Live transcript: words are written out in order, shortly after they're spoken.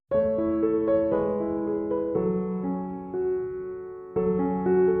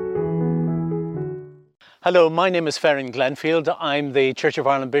Hello, my name is Ferrin Glenfield. I'm the Church of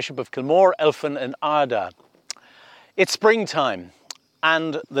Ireland Bishop of Kilmore, Elphin and Ardagh. It's springtime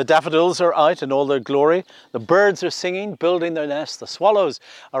and the daffodils are out in all their glory. The birds are singing, building their nests. The swallows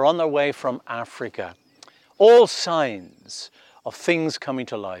are on their way from Africa. All signs of things coming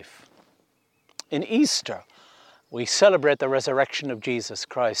to life. In Easter, we celebrate the resurrection of Jesus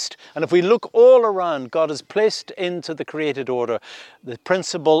Christ. And if we look all around, God has placed into the created order the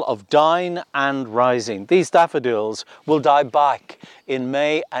principle of dying and rising. These daffodils will die back in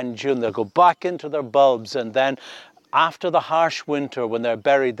May and June. They'll go back into their bulbs, and then after the harsh winter, when they're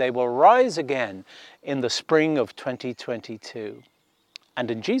buried, they will rise again in the spring of 2022.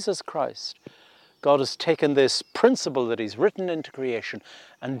 And in Jesus Christ, God has taken this principle that He's written into creation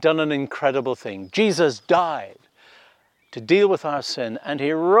and done an incredible thing. Jesus died to deal with our sin, and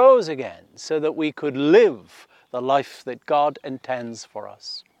He rose again so that we could live the life that God intends for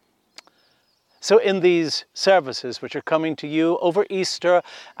us. So in these services which are coming to you over Easter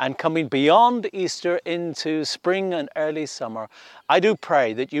and coming beyond Easter into spring and early summer, I do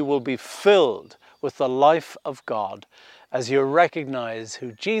pray that you will be filled with the life of God as you recognize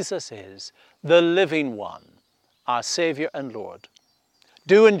who Jesus is, the living one, our Saviour and Lord.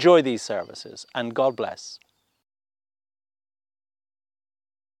 Do enjoy these services, and God bless.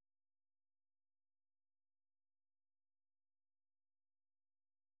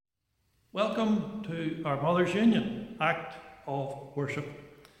 Welcome to our Mothers' Union Act of Worship.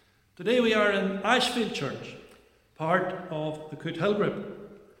 Today we are in Ashfield Church, part of the Coot Hill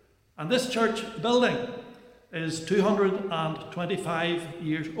Group. And this church building is 225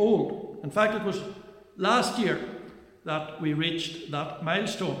 years old. In fact, it was last year that we reached that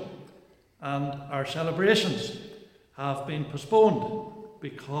milestone, and our celebrations have been postponed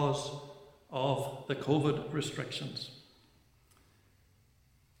because of the COVID restrictions.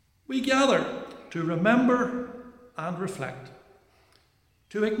 We gather to remember and reflect,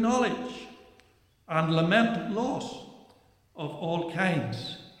 to acknowledge and lament loss of all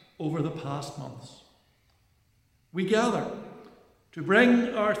kinds over the past months. We gather to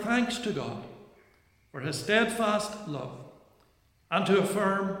bring our thanks to God for His steadfast love and to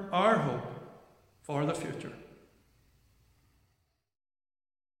affirm our hope for the future.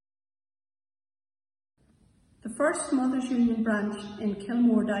 The first Mothers' Union branch in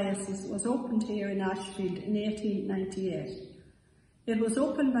Kilmore Diocese was opened here in Ashfield in 1898. It was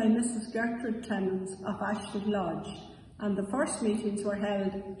opened by Mrs. Gertrude Clemens of Ashfield Lodge, and the first meetings were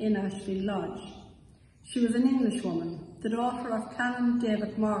held in Ashfield Lodge. She was an Englishwoman, the daughter of Canon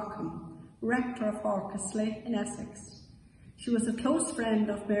David Markham, rector of Horkesley in Essex. She was a close friend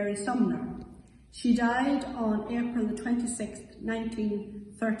of Mary Sumner. She died on April the 26th,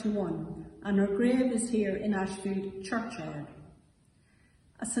 1931, and her grave is here in Ashfield Churchyard.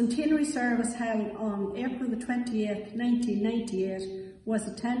 A centenary service held on April the 28th, 1998 was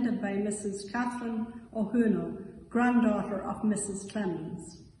attended by Mrs. Catherine O'Huno, granddaughter of Mrs.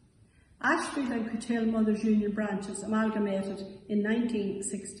 Clemens. Ashfield and Coot Hill Mothers' Union branches amalgamated in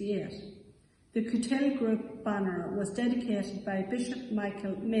 1968. The Coot Hill Group banner was dedicated by Bishop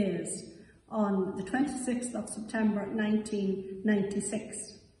Michael Mays on the 26th of September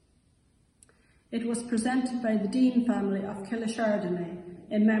 1996. It was presented by the Dean family of Kilashardinay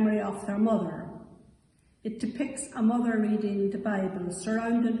in memory of their mother. It depicts a mother reading the Bible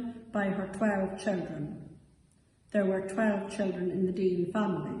surrounded by her 12 children. There were 12 children in the Dean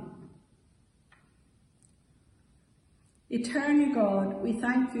family. Eternal God, we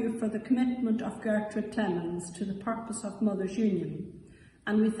thank you for the commitment of Gertrude Clemens to the purpose of Mothers' Union,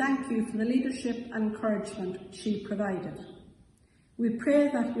 and we thank you for the leadership and encouragement she provided. We pray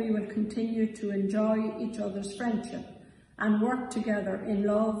that we will continue to enjoy each other's friendship and work together in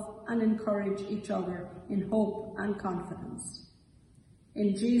love and encourage each other in hope and confidence.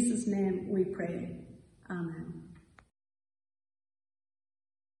 In Jesus' name we pray. Amen.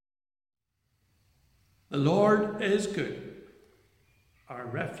 The Lord is good, our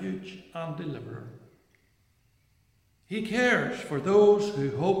refuge and deliverer. He cares for those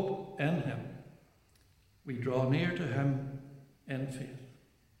who hope in Him. We draw near to Him in faith.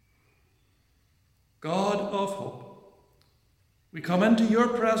 God of hope, we come into your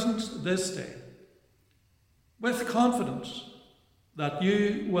presence this day with confidence that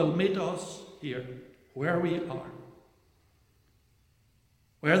you will meet us here where we are.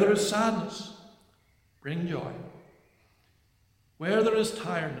 Where there is sadness, bring joy. Where there is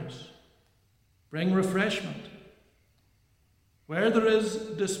tiredness, bring refreshment. Where there is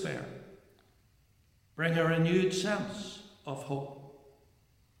despair, bring a renewed sense of hope.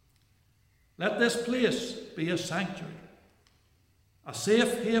 Let this place be a sanctuary, a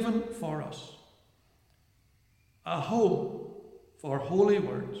safe haven for us, a home for holy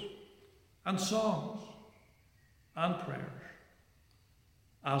words and songs and prayers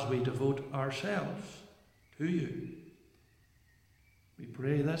as we devote ourselves to you. We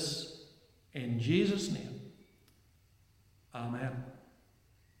pray this in Jesus' name. Amen.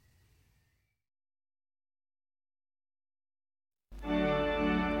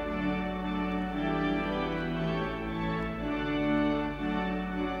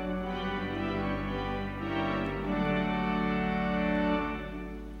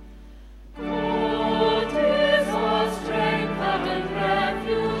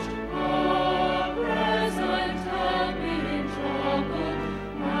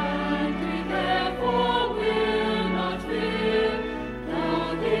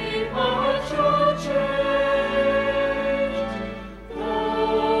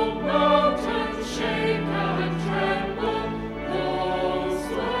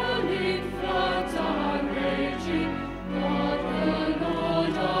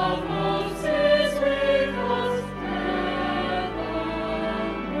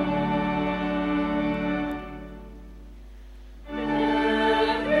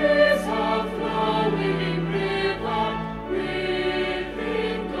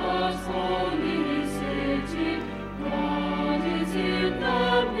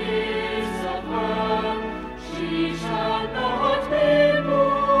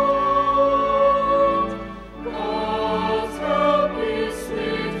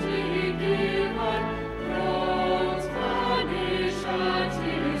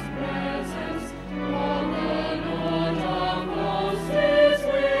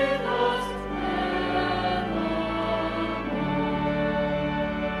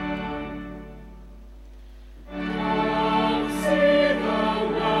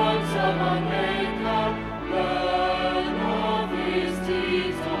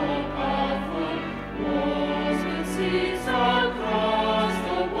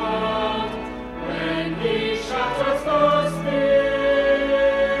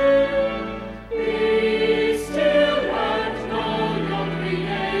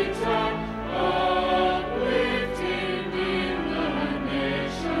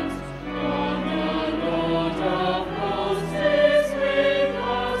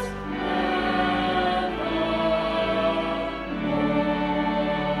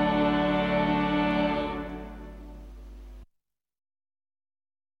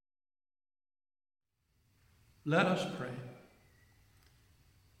 Let us pray.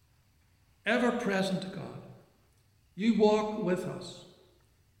 Ever-present God, you walk with us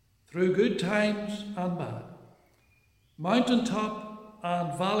through good times and bad, mountaintop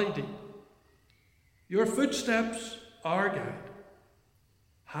and valley deep. Your footsteps our guide,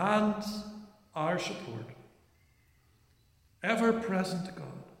 hands our support. Ever-present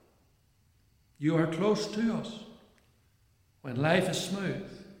God, you are close to us when life is smooth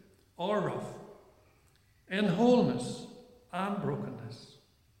or rough, in wholeness and brokenness.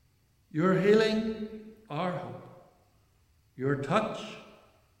 Your healing, our hope. Your touch,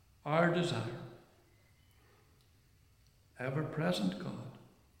 our desire. Ever-present God,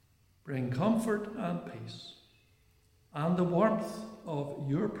 bring comfort and peace and the warmth of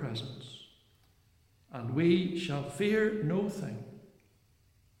your presence, and we shall fear no thing,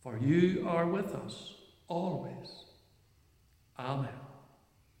 for you are with us always. Amen.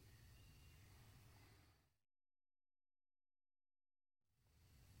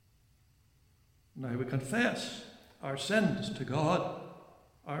 Now we confess our sins to God,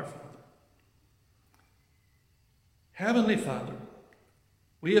 our Father. Heavenly Father,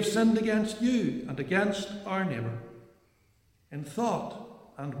 we have sinned against you and against our neighbour, in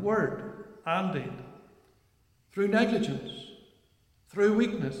thought and word and deed, through negligence, through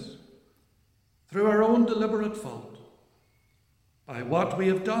weakness, through our own deliberate fault, by what we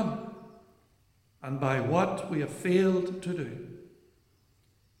have done and by what we have failed to do.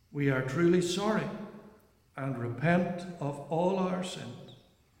 We are truly sorry and repent of all our sins.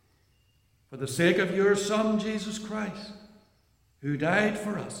 For the sake of your Son, Jesus Christ, who died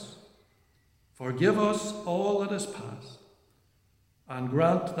for us, forgive us all that is past, and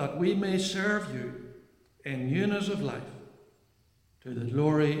grant that we may serve you in newness of life, to the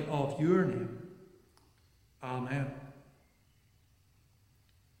glory of your name. Amen.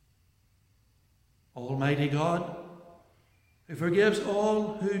 Almighty God, who forgives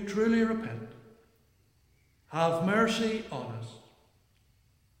all who truly repent, have mercy on us.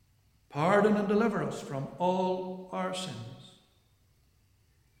 Pardon and deliver us from all our sins.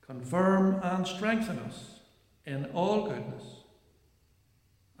 Confirm and strengthen us in all goodness,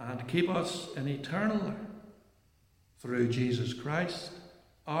 and keep us in eternal life, through Jesus Christ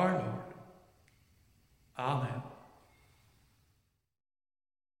our Lord. Amen.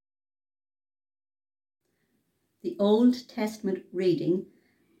 The Old Testament reading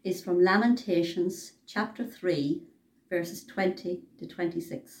is from Lamentations chapter 3, verses 20 to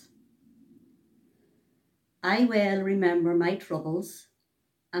 26. I well remember my troubles,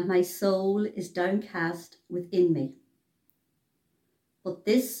 and my soul is downcast within me. But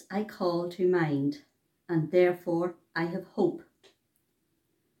this I call to mind, and therefore I have hope.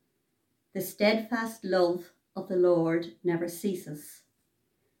 The steadfast love of the Lord never ceases.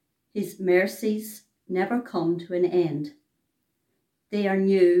 His mercies never come to an end. They are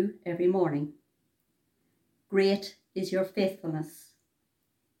new every morning. Great is your faithfulness.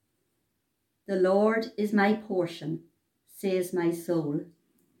 The Lord is my portion, says my soul.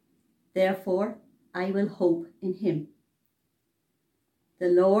 Therefore I will hope in him. The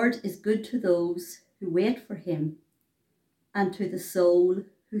Lord is good to those who wait for him, and to the soul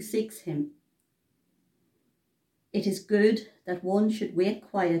who seeks him. It is good that one should wait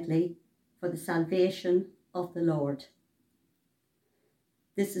quietly for the salvation of the Lord.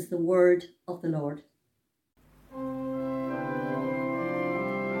 This is the word of the Lord.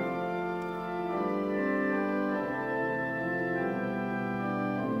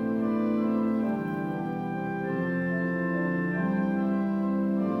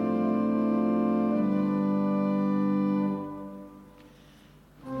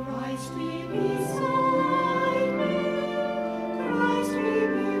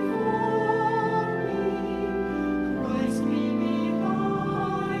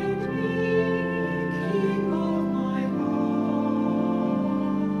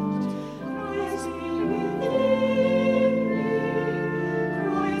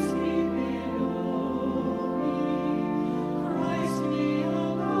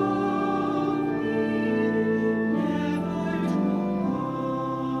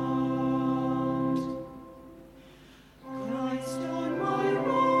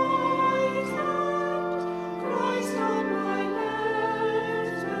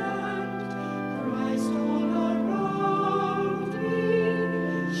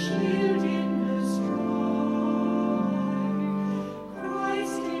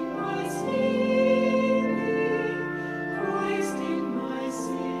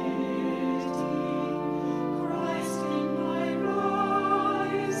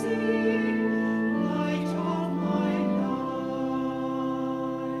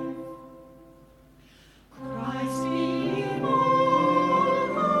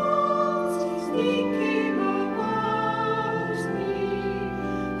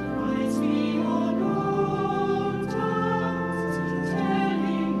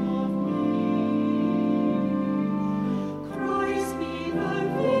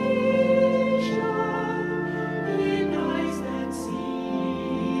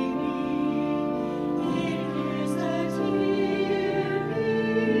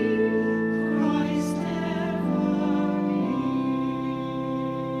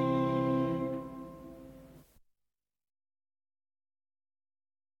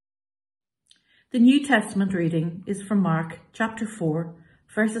 The New Testament reading is from Mark chapter 4,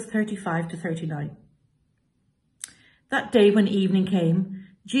 verses 35 to 39. That day when evening came,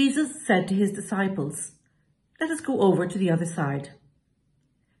 Jesus said to his disciples, "Let us go over to the other side."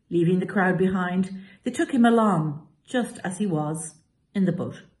 Leaving the crowd behind, they took him along, just as he was, in the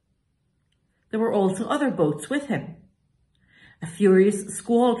boat. There were also other boats with him. A furious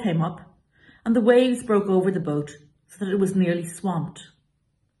squall came up, and the waves broke over the boat so that it was nearly swamped.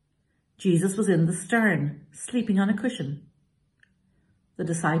 Jesus was in the stern, sleeping on a cushion. The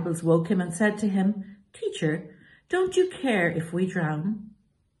disciples woke him and said to him, "Teacher, don't you care if we drown?"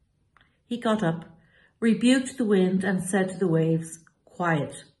 He got up, rebuked the wind, and said to the waves,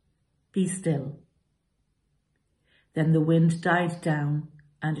 "Quiet, be still." Then the wind died down,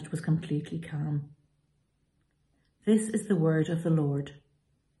 and it was completely calm. This is the word of the Lord.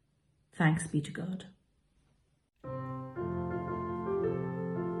 Thanks be to God.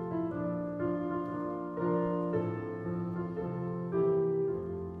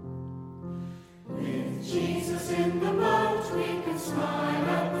 Jesus in the boat, we can smile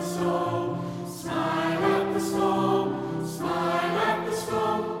at the storm, smile at the storm, smile at the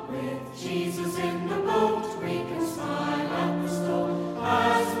storm. With Jesus in the boat, we can smile at the storm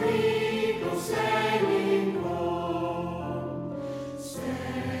as we go sailing home.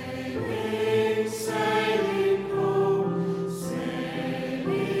 Sailing, sailing home,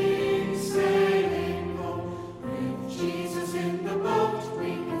 sailing, sailing home. With Jesus in the boat,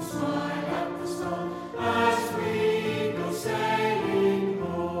 we can smile at the storm as we go sailing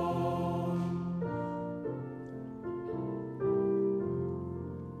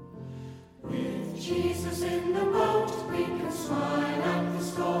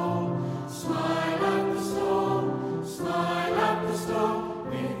storm.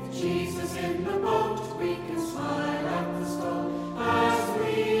 With Jesus in the boat, we can smile at the storm as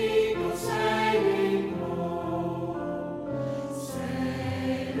we go sailing home.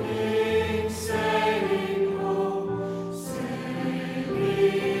 Sailing, sailing home.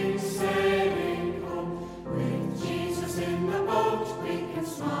 Sailing, sailing home. With Jesus in the boat, we can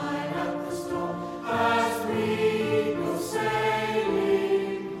smile at the storm as we go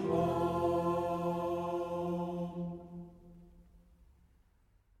sailing home.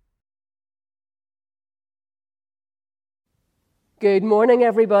 Good morning,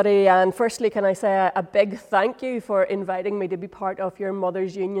 everybody, and firstly, can I say a big thank you for inviting me to be part of your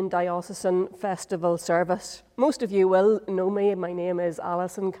Mothers Union Diocesan Festival service. Most of you will know me. My name is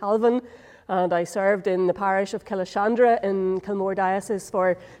Alison Calvin, and I served in the parish of Killashandra in Kilmore Diocese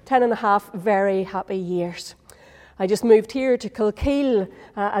for 10.5 very happy years. I just moved here to Kilkeel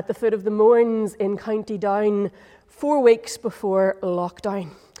at the foot of the Mournes in County Down 4 weeks before lockdown.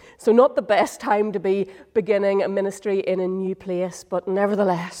 So not the best time to be beginning a ministry in a new place, but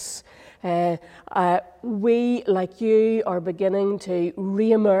nevertheless, we, like you, are beginning to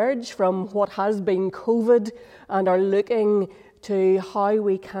re-emerge from what has been COVID and are looking to how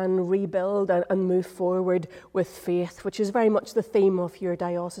we can rebuild and move forward with faith, which is very much the theme of your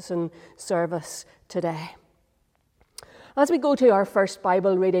diocesan service today. As we go to our first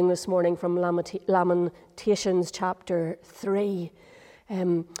Bible reading this morning from Lamentations chapter 3,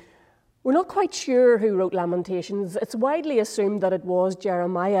 we're not quite sure who wrote Lamentations. It's widely assumed that it was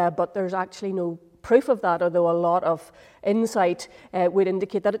Jeremiah, but there's actually no proof of that, although a lot of insight would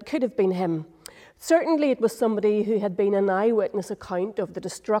indicate that it could have been him. Certainly it was somebody who had been an eyewitness account of the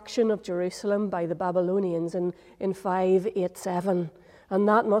destruction of Jerusalem by the Babylonians in 587. And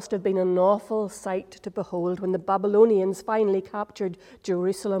that must have been an awful sight to behold when the Babylonians finally captured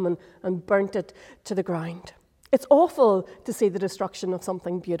Jerusalem and burnt it to the ground. It's awful to see the destruction of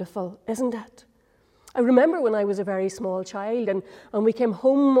something beautiful, isn't it? I remember when I was a very small child and we came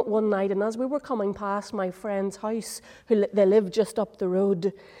home one night, and as we were coming past my friend's house, they lived just up the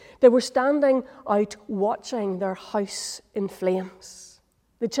road, they were standing out watching their house in flames.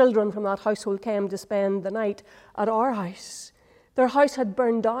 The children from that household came to spend the night at our house. Their house had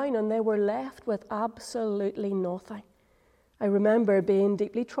burned down and they were left with absolutely nothing. I remember being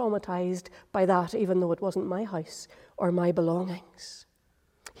deeply traumatized by that, even though it wasn't my house or my belongings.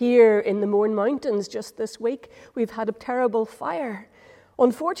 Here in the Mourne Mountains just this week, we've had a terrible fire.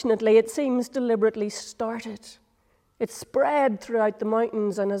 Unfortunately, it seems deliberately started. It spread throughout the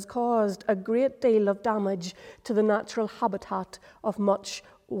mountains and has caused a great deal of damage to the natural habitat of much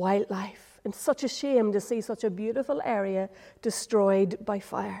wildlife. It's such a shame to see such a beautiful area destroyed by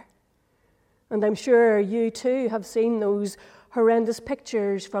fire. And I'm sure you too have seen those horrendous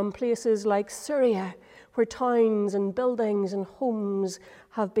pictures from places like Syria, where towns and buildings and homes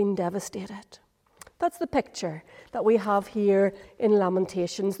have been devastated. That's the picture that we have here in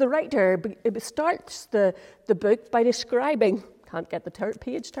Lamentations. The writer starts the book by describing, can't get the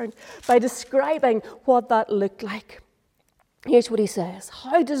page turned, by describing what that looked like. Here's what he says: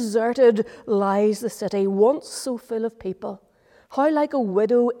 "How deserted lies the city, once so full of people. How like a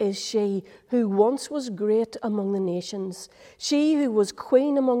widow is she, who once was great among the nations. She who was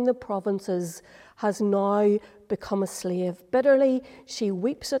queen among the provinces has now become a slave. Bitterly she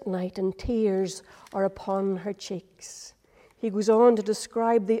weeps at night, and tears are upon her cheeks." He goes on to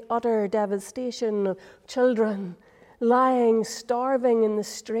describe the utter devastation of children lying starving in the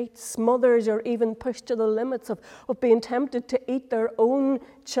streets. Mothers are even pushed to the limits of being tempted to eat their own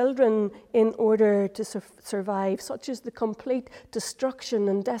children in order to survive. Such is the complete destruction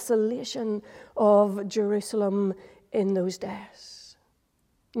and desolation of Jerusalem in those days.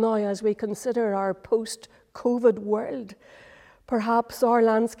 Now, as we consider our post-COVID world, perhaps our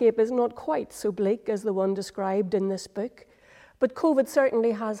landscape is not quite so bleak as the one described in this book, but COVID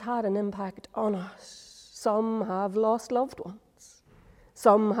certainly has had an impact on us. Some have lost loved ones.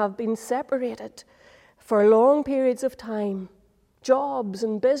 Some have been separated for long periods of time. Jobs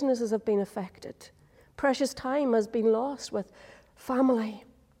and businesses have been affected. Precious time has been lost with family.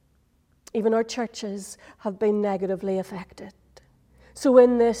 Even our churches have been negatively affected. So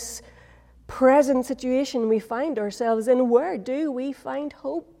in this present situation we find ourselves in, where do we find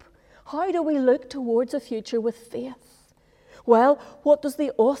hope? How do we look towards a future with faith? Well, what does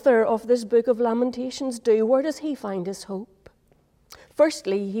the author of this book of Lamentations do? Where does he find his hope?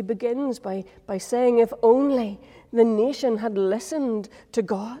 Firstly, he begins by saying, if only the nation had listened to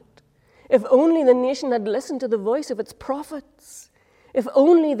God, if only the nation had listened to the voice of its prophets, if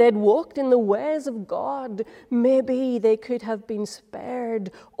only they'd walked in the ways of God, maybe they could have been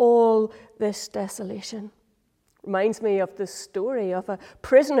spared all this desolation. Reminds me of the story of a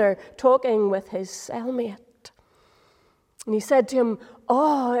prisoner talking with his cellmate. And he said to him,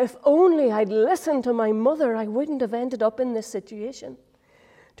 "Oh, if only I'd listened to my mother, I wouldn't have ended up in this situation."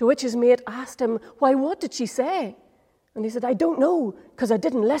 To which his mate asked him, "Why, what did she say?" And he said, "I don't know, because I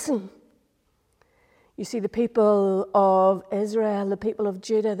didn't listen." You see, the people of Israel, the people of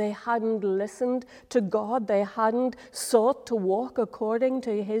Judah, they hadn't listened to God. They hadn't sought to walk according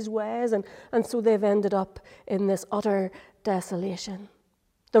to his ways. And so they've ended up in this utter desolation.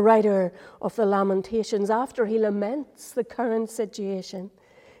 The writer of the Lamentations, after he laments the current situation,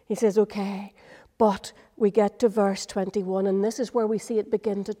 he says, okay, but we get to verse 21, and this is where we see it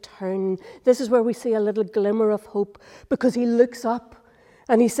begin to turn. This is where we see a little glimmer of hope, because he looks up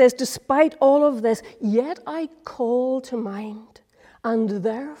and he says, despite all of this, yet I call to mind, and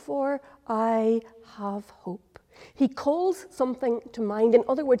therefore I have hope. He calls something to mind. In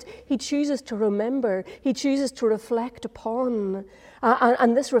other words, he chooses to remember. He chooses to reflect upon.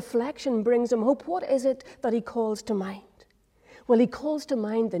 And this reflection brings him hope. What is it that he calls to mind? Well, he calls to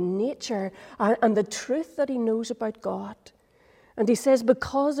mind the nature and the truth that he knows about God. And he says,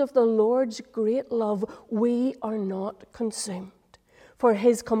 because of the Lord's great love, we are not consumed. For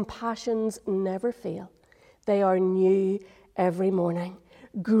his compassions never fail. They are new every morning.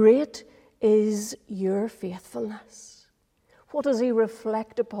 Great is your faithfulness. What does he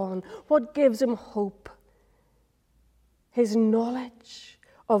reflect upon? What gives him hope? His knowledge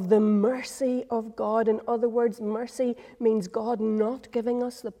of the mercy of God. In other words, mercy means God not giving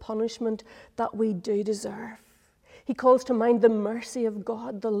us the punishment that we do deserve. He calls to mind the mercy of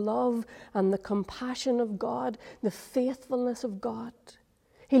God, the love and the compassion of God, the faithfulness of God.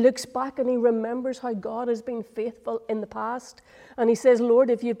 He looks back and he remembers how God has been faithful in the past. And he says, Lord,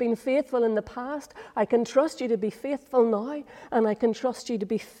 if you've been faithful in the past, I can trust you to be faithful now, and I can trust you to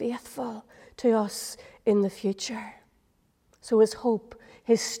be faithful to us in the future. So his hope,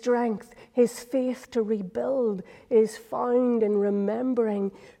 his strength, his faith to rebuild is found in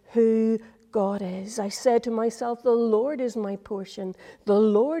remembering who God is. I said to myself, the Lord is my portion. The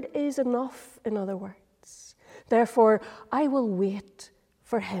Lord is enough, in other words. Therefore, I will wait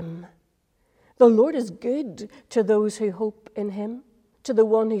for him. The Lord is good to those who hope in him, to the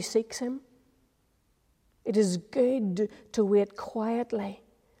one who seeks him. It is good to wait quietly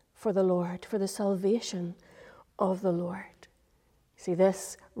for the Lord, for the salvation of the Lord. See,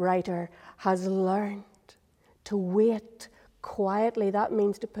 this writer has learned to wait quietly. That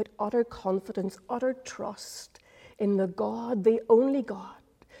means to put utter confidence, utter trust in the God, the only God,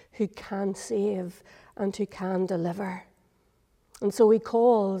 who can save and who can deliver. And so he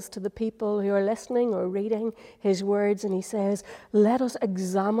calls to the people who are listening or reading his words, and he says, let us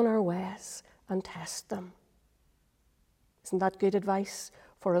examine our ways and test them. Isn't that good advice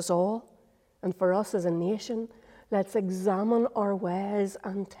for us all and for us as a nation? Let's examine our ways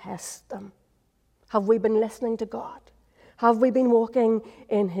and test them. Have we been listening to God? Have we been walking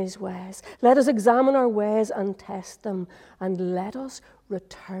in his ways? Let us examine our ways and test them, and let us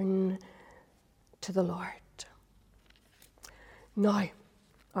return to the Lord. Now,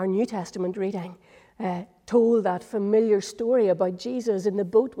 our New Testament reading told that familiar story about Jesus in the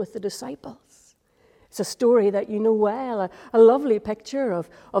boat with the disciples. It's a story that you know well, a lovely picture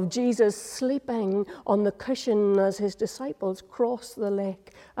of Jesus sleeping on the cushion as his disciples cross the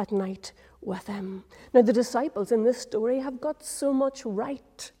lake at night with him. Now, the disciples in this story have got so much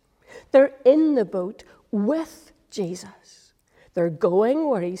right. They're in the boat with Jesus. They're going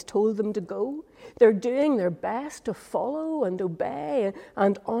where he's told them to go. They're doing their best to follow and obey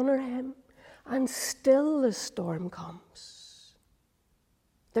and honor him. And still the storm comes.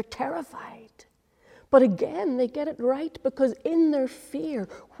 They're terrified. But again, they get it right, because in their fear,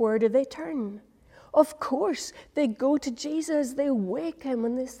 where do they turn? Of course, they go to Jesus. They wake him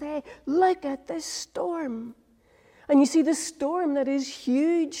and they say, look at this storm. And you see, the storm that is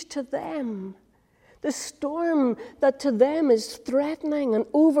huge to them, the storm that to them is threatening and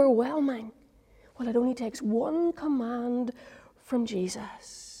overwhelming, well, it only takes one command from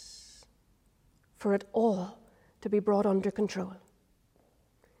Jesus for it all to be brought under control.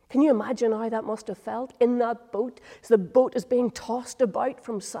 Can you imagine how that must have felt in that boat? As the boat is being tossed about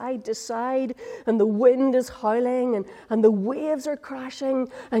from side to side, and the wind is howling, and the waves are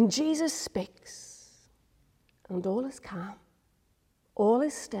crashing, and Jesus speaks. And all is calm, all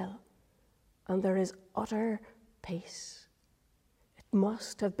is still, and there is utter peace. It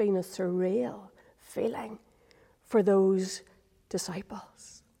must have been a surreal feeling for those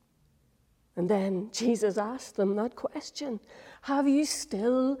disciples. And then Jesus asked them that question, have you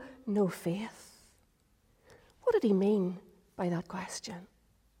still no faith? What did he mean by that question?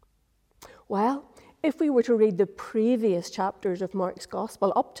 Well, If we were to read the previous chapters of Mark's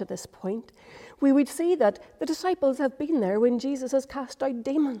Gospel up to this point, we would see that the disciples have been there when Jesus has cast out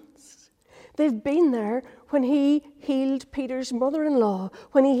demons. They've been there when he healed Peter's mother-in-law,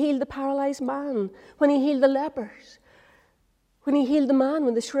 when he healed the paralyzed man, when he healed the lepers, when he healed the man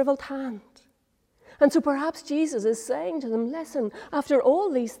with the shriveled hand. And so perhaps Jesus is saying to them, listen, after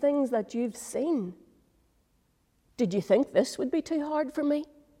all these things that you've seen, did you think this would be too hard for me?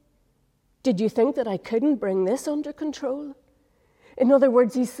 Did you think that I couldn't bring this under control? In other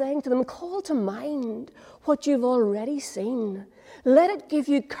words, he's saying to them, call to mind what you've already seen. Let it give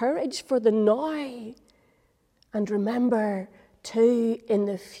you courage for the now. And remember, too, in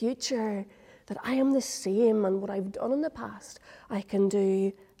the future, that I am the same, and what I've done in the past, I can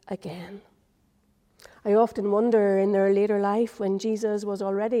do again. I often wonder in their later life, when Jesus was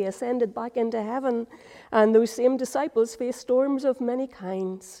already ascended back into heaven, and those same disciples faced storms of many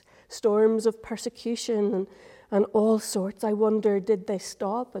kinds, storms of persecution and all sorts. I wonder, did they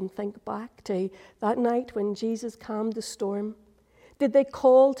stop and think back to that night when Jesus calmed the storm? Did they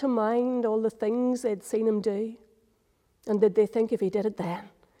call to mind all the things they'd seen him do? And did they think if he did it then,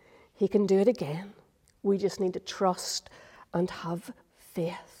 he can do it again? We just need to trust and have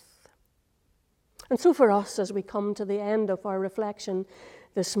faith. And so for us, as we come to the end of our reflection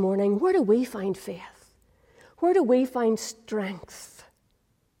this morning, where do we find faith? Where do we find strength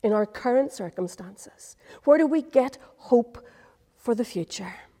in our current circumstances? Where do we get hope for the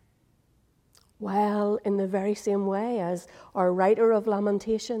future? Well, in the very same way as our writer of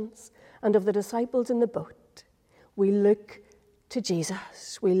Lamentations and of the disciples in the boat, we look to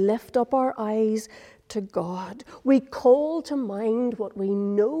Jesus. We lift up our eyes to God. We call to mind what we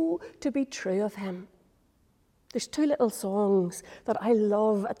know to be true of him. There's two little songs that I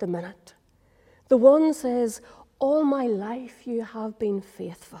love at the minute. The one says, all my life you have been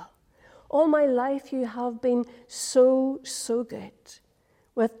faithful. All my life you have been so, so good.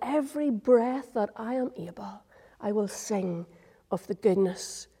 With every breath that I am able, I will sing of the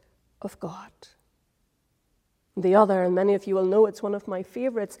goodness of God. The other, and many of you will know it's one of my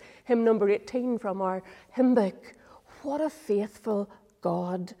favourites, hymn number 18 from our hymn book. What a faithful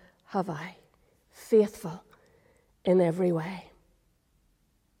God have I, faithful in every way.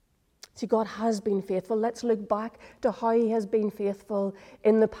 See, God has been faithful. Let's look back to how he has been faithful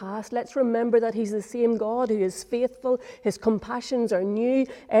in the past. Let's remember that he's the same God who is faithful. His compassions are new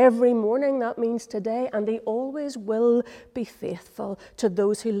every morning. That means today. And he always will be faithful to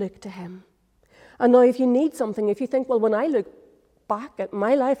those who look to him. And now if you need something, if you think, well, when I look back at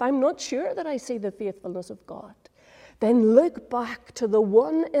my life, I'm not sure that I see the faithfulness of God, then look back to the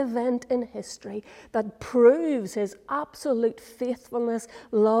one event in history that proves his absolute faithfulness,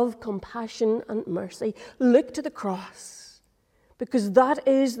 love, compassion, and mercy. Look to the cross, because that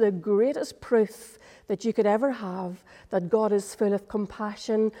is the greatest proof that you could ever have that God is full of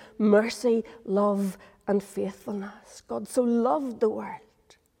compassion, mercy, love, and faithfulness. God so loved the world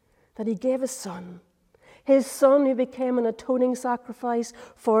that he gave his son who became an atoning sacrifice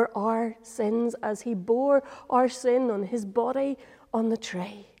for our sins as he bore our sin on his body on the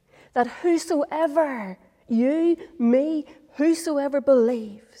tree. That whosoever, you, me, whosoever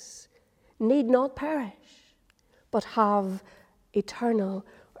believes, need not perish, but have eternal,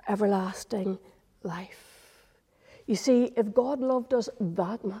 everlasting life. You see, if God loved us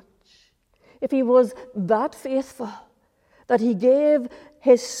that much, if he was that faithful, that he gave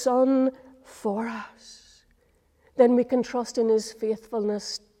his son for us, then we can trust in his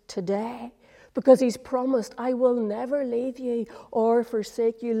faithfulness today, because he's promised, I will never leave you or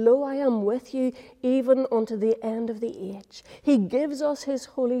forsake you. Lo, I am with you even unto the end of the age. He gives us his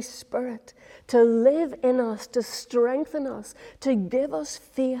Holy Spirit to live in us, to strengthen us, to give us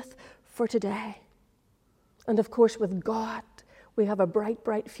faith for today. And of course, with God, we have a bright,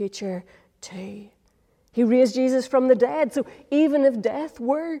 bright future too. He raised Jesus from the dead, so even if death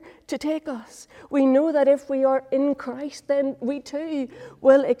were to take us, we know that if we are in Christ, then we too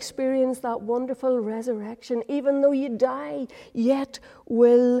will experience that wonderful resurrection. Even though you die, yet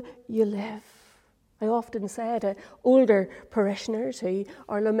will you live. I often say to older parishioners who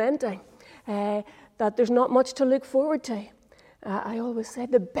are lamenting that there's not much to look forward to. I always say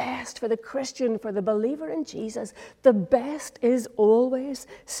the best for the Christian, for the believer in Jesus, the best is always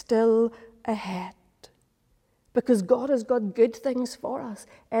still ahead. Because God has got good things for us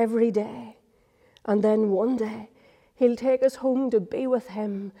every day. And then one day, he'll take us home to be with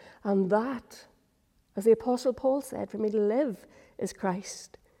him. And that, as the Apostle Paul said, for me to live is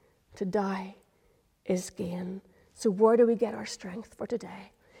Christ, to die is gain. So where do we get our strength for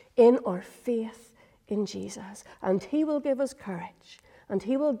today? In our faith in Jesus. And he will give us courage, And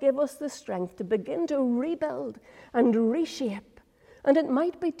he will give us the strength to begin to rebuild and reshape. And it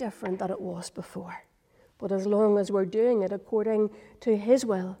might be different than it was before. But as long as we're doing it according to his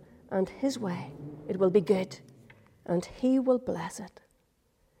will and his way, it will be good. And he will bless it.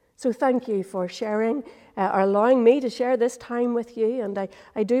 So thank you for sharing, or allowing me to share this time with you. And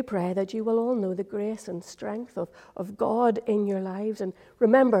I do pray that you will all know the grace and strength of God in your lives. And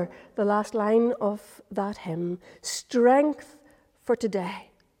remember the last line of that hymn, strength for today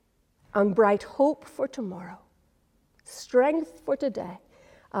and bright hope for tomorrow. Strength for today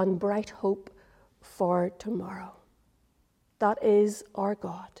and bright hope for tomorrow. That is our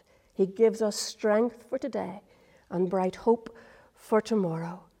God. He gives us strength for today and bright hope for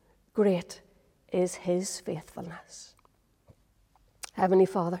tomorrow. Great is his faithfulness. Heavenly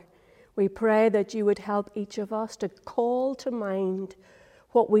Father, we pray that you would help each of us to call to mind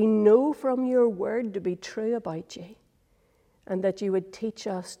what we know from your word to be true about you, and that you would teach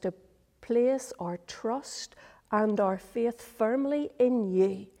us to place our trust and our faith firmly in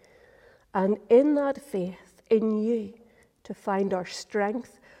you, and in that faith in you to find our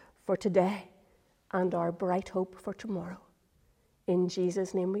strength for today and our bright hope for tomorrow. In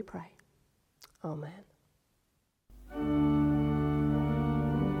Jesus' name we pray. Amen.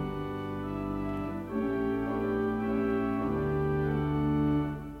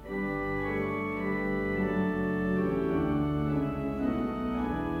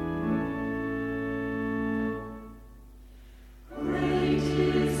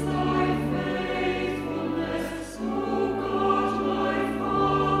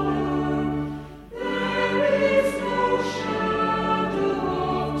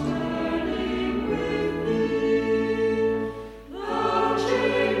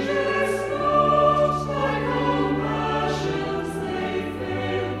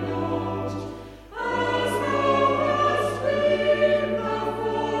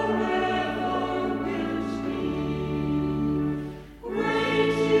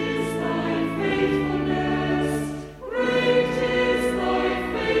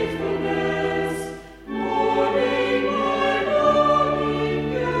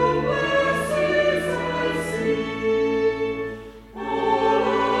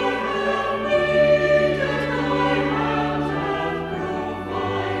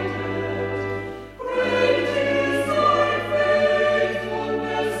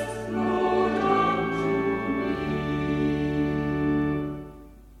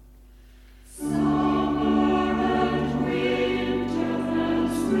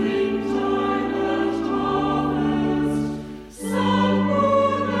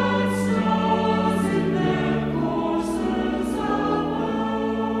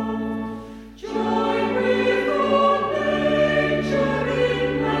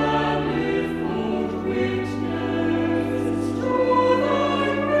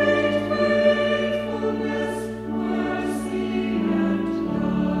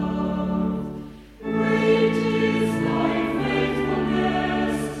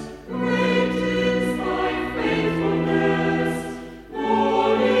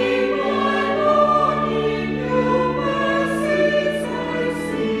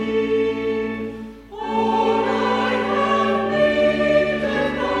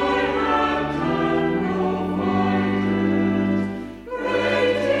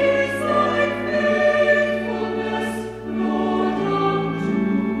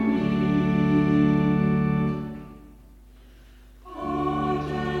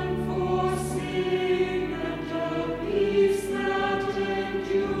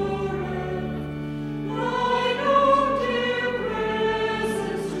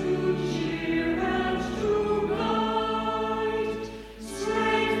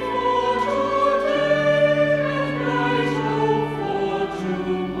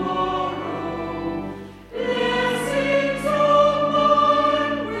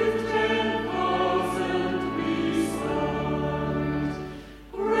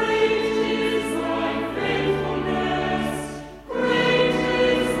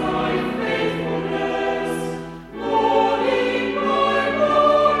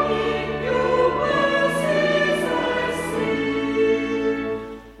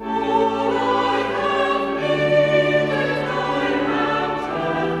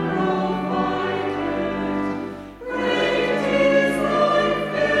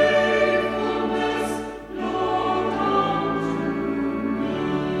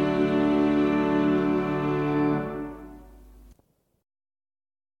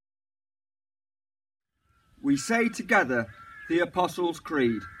 we say together the Apostles'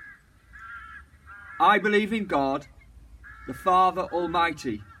 Creed. I believe in God, the Father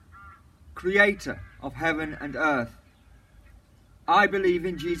Almighty, creator of heaven and earth. I believe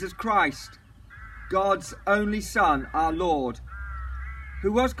in Jesus Christ, God's only Son, our Lord,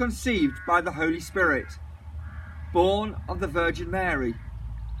 who was conceived by the Holy Spirit, born of the Virgin Mary,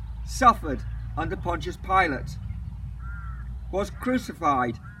 suffered under Pontius Pilate, was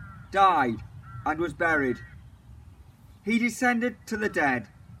crucified, died, and was buried. He descended to the dead.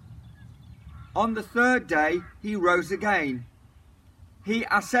 On the third day he rose again. He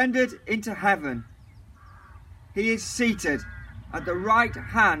ascended into heaven. He is seated at the right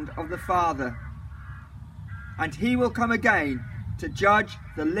hand of the Father, and he will come again to judge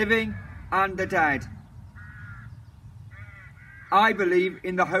the living and the dead. I believe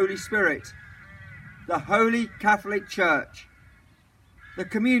in the Holy Spirit, the Holy Catholic Church, the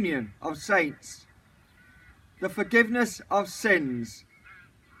communion of saints, the forgiveness of sins,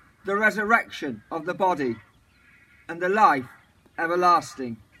 the resurrection of the body, and the life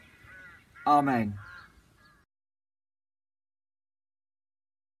everlasting. Amen.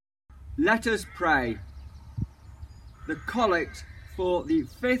 Let us pray. The Collect for the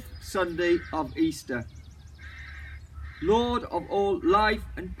 5th Sunday of Easter. Lord of all life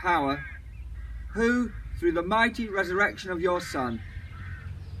and power, who, through the mighty resurrection of your Son,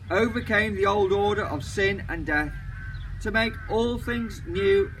 overcame the old order of sin and death to make all things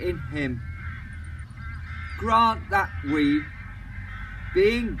new in him, grant that we,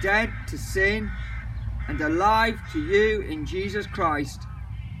 being dead to sin and alive to you in Jesus Christ,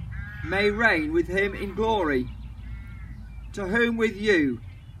 may reign with him in glory, to whom with you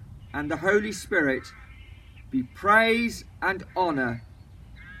and the Holy Spirit be praise and honour,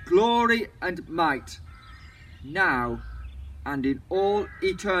 glory and might, now and in all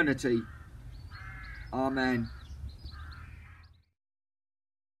eternity. Amen.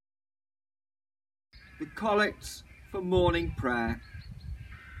 The Collects for Morning Prayer.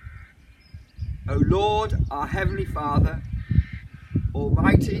 O Lord, our Heavenly Father,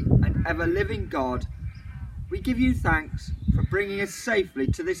 Almighty and ever-living God, we give you thanks for bringing us safely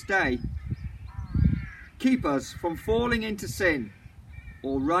to this day. Keep us from falling into sin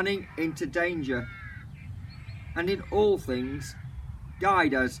or running into danger, and in all things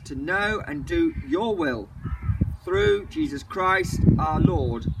guide us to know and do your will, through Jesus Christ our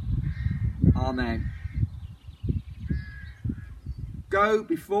Lord. Amen. Go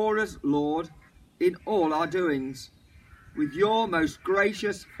before us, Lord, in all our doings, with your most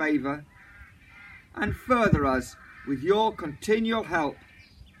gracious favour, and further us with your continual help,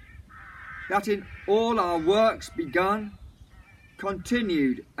 that in all our works begun,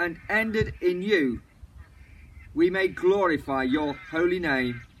 continued and ended in you, we may glorify your holy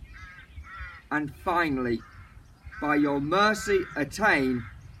name, and finally, by your mercy, attain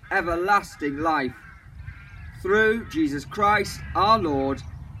everlasting life, through Jesus Christ our Lord.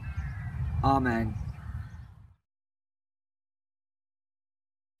 Amen.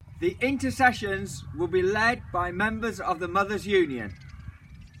 The intercessions will be led by members of the Mothers' Union.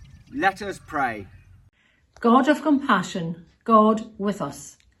 Let us pray. God of compassion, God with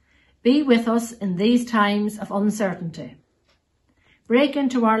us, be with us in these times of uncertainty. Break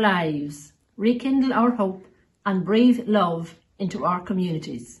into our lives, rekindle our hope, and breathe love into our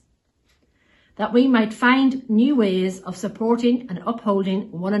communities, that we might find new ways of supporting and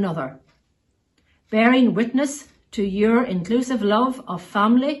upholding one another, bearing witness to your inclusive love of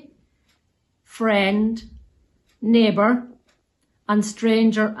family, friend, neighbour, and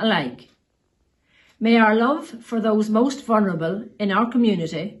stranger alike. May our love for those most vulnerable in our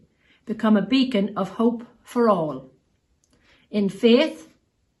community become a beacon of hope for all. In faith,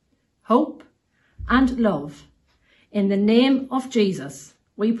 hope, and love, in the name of Jesus,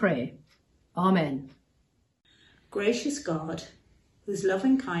 we pray. Amen. Gracious God, whose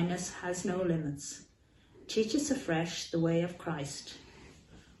loving kindness has no limits, teach us afresh the way of Christ.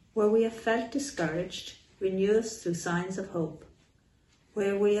 Where we have felt discouraged, renew us through signs of hope.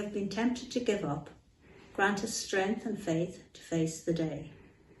 Where we have been tempted to give up, grant us strength and faith to face the day.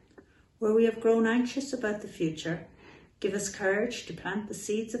 Where we have grown anxious about the future, give us courage to plant the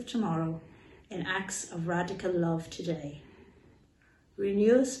seeds of tomorrow in acts of radical love today.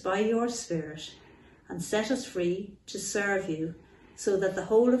 Renew us by your Spirit and set us free to serve you, so that the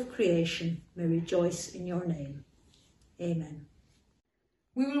whole of creation may rejoice in your name. Amen.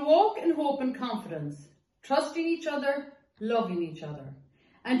 We will walk in hope and confidence, trusting each other, loving each other,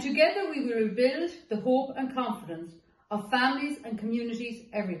 and together we will rebuild the hope and confidence of families and communities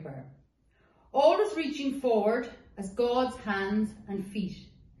everywhere, always reaching forward as God's hands and feet,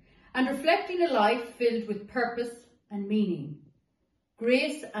 and reflecting a life filled with purpose and meaning,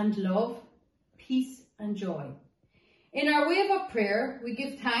 grace and love, peace and joy. In our wave of prayer, we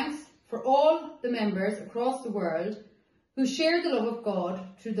give thanks for all the members across the world who share the love of God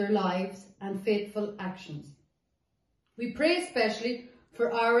through their lives and faithful actions. We pray especially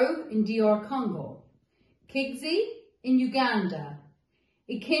for Aru in DR Congo, Kigzi in Uganda,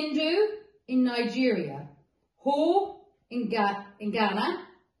 Ikindu in Nigeria, Ho in Ghana,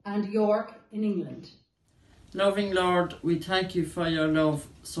 and York in England. Loving Lord, we thank you for your love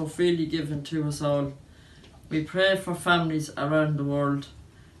so freely given to us all. We pray for families around the world.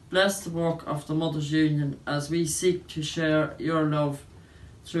 Bless the work of the Mothers' Union as we seek to share your love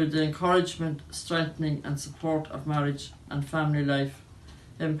through the encouragement, strengthening and support of marriage and family life.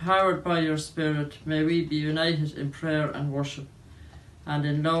 Empowered by your Spirit, may we be united in prayer and worship, and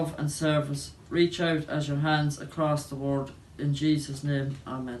in love and service reach out as your hands across the world. In Jesus' name,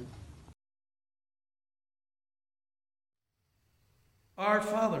 amen. Our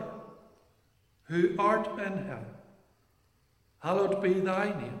Father, who art in heaven, hallowed be thy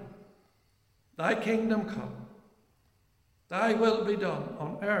name. Thy kingdom come. Thy will be done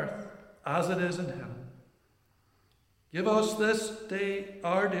on earth as it is in heaven. Give us this day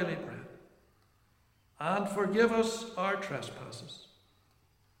our daily bread, and forgive us our trespasses,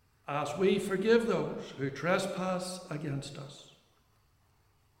 as we forgive those who trespass against us.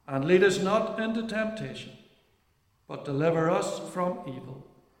 And lead us not into temptation, but deliver us from evil.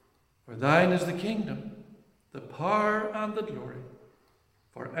 For thine is the kingdom, the power and the glory,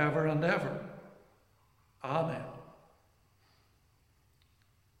 forever and ever. Amen.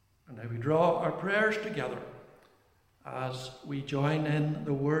 And now we draw our prayers together as we join in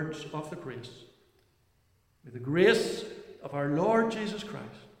the words of the grace. May the grace of our Lord Jesus Christ,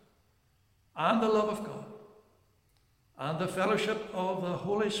 and the love of God, and the fellowship of the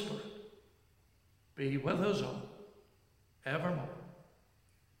Holy Spirit be with us all, evermore.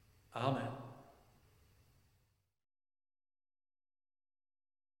 Amen.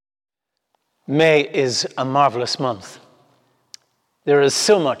 May is a marvellous month. There is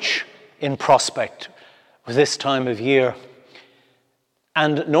so much in prospect with this time of year.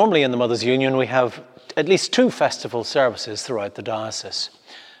 And normally in the Mothers' Union we have at least 2 festival services throughout the diocese.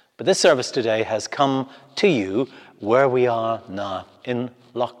 But this service today has come to you where we are now in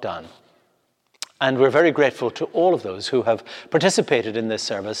lockdown. And we're very grateful to all of those who have participated in this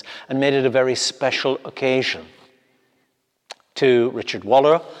service and made it a very special occasion. To Richard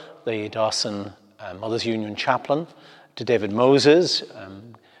Waller, the Dawson Mothers' Union chaplain, to David Moses,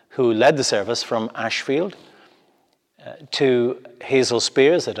 who led the service from Ashfield, to Hazel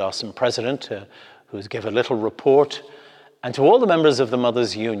Spears, the Dawson president, who's given a little report, and to all the members of the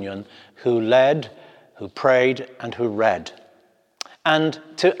Mothers' Union who led, who prayed, and who read. And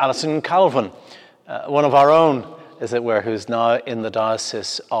to Alison Calvin, one of our own, as it were, who's now in the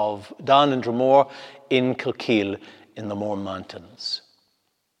diocese of Down and Dromore in Kilkeel in the Moor Mountains.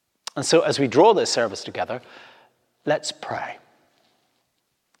 And so as we draw this service together, let's pray.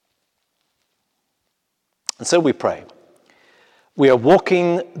 And so we pray. We are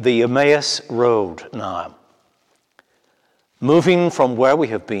walking the Emmaus Road now, moving from where we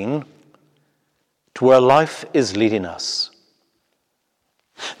have been to where life is leading us.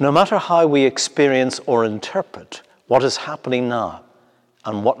 No matter how we experience or interpret what is happening now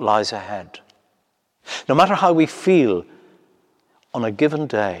and what lies ahead, no matter how we feel on a given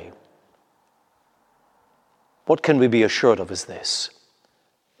day, what can we be assured of is this,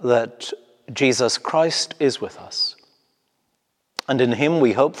 that Jesus Christ is with us. And in him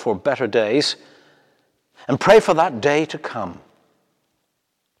we hope for better days and pray for that day to come.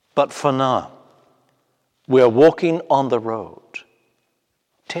 But for now, we are walking on the road.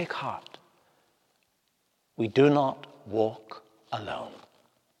 Take heart. We do not walk alone.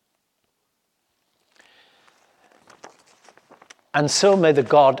 And so may the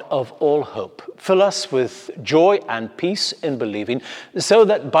God of all hope fill us with joy and peace in believing, so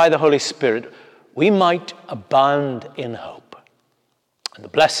that by the Holy Spirit we might abound in hope. And the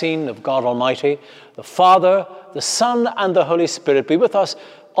blessing of God Almighty, the Father, the Son, and the Holy Spirit be with us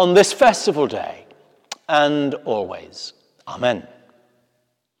on this festival day and always. Amen.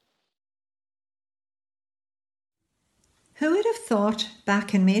 Who would have thought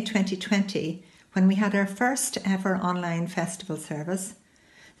back in May 2020, when we had our first ever online festival service,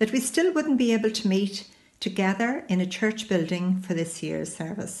 that we still wouldn't be able to meet together in a church building for this year's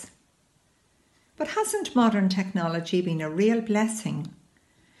service? But hasn't modern technology been a real blessing,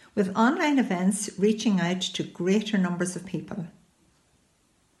 with online events reaching out to greater numbers of people?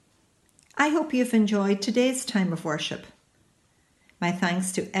 I hope you've enjoyed today's time of worship. My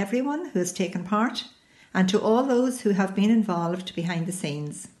thanks to everyone who has taken part and to all those who have been involved behind the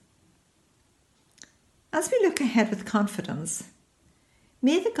scenes. As we look ahead with confidence,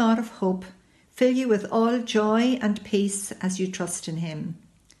 may the God of hope fill you with all joy and peace as you trust in him,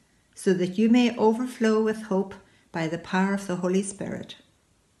 so that you may overflow with hope by the power of the Holy Spirit.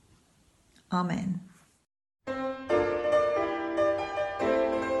 Amen.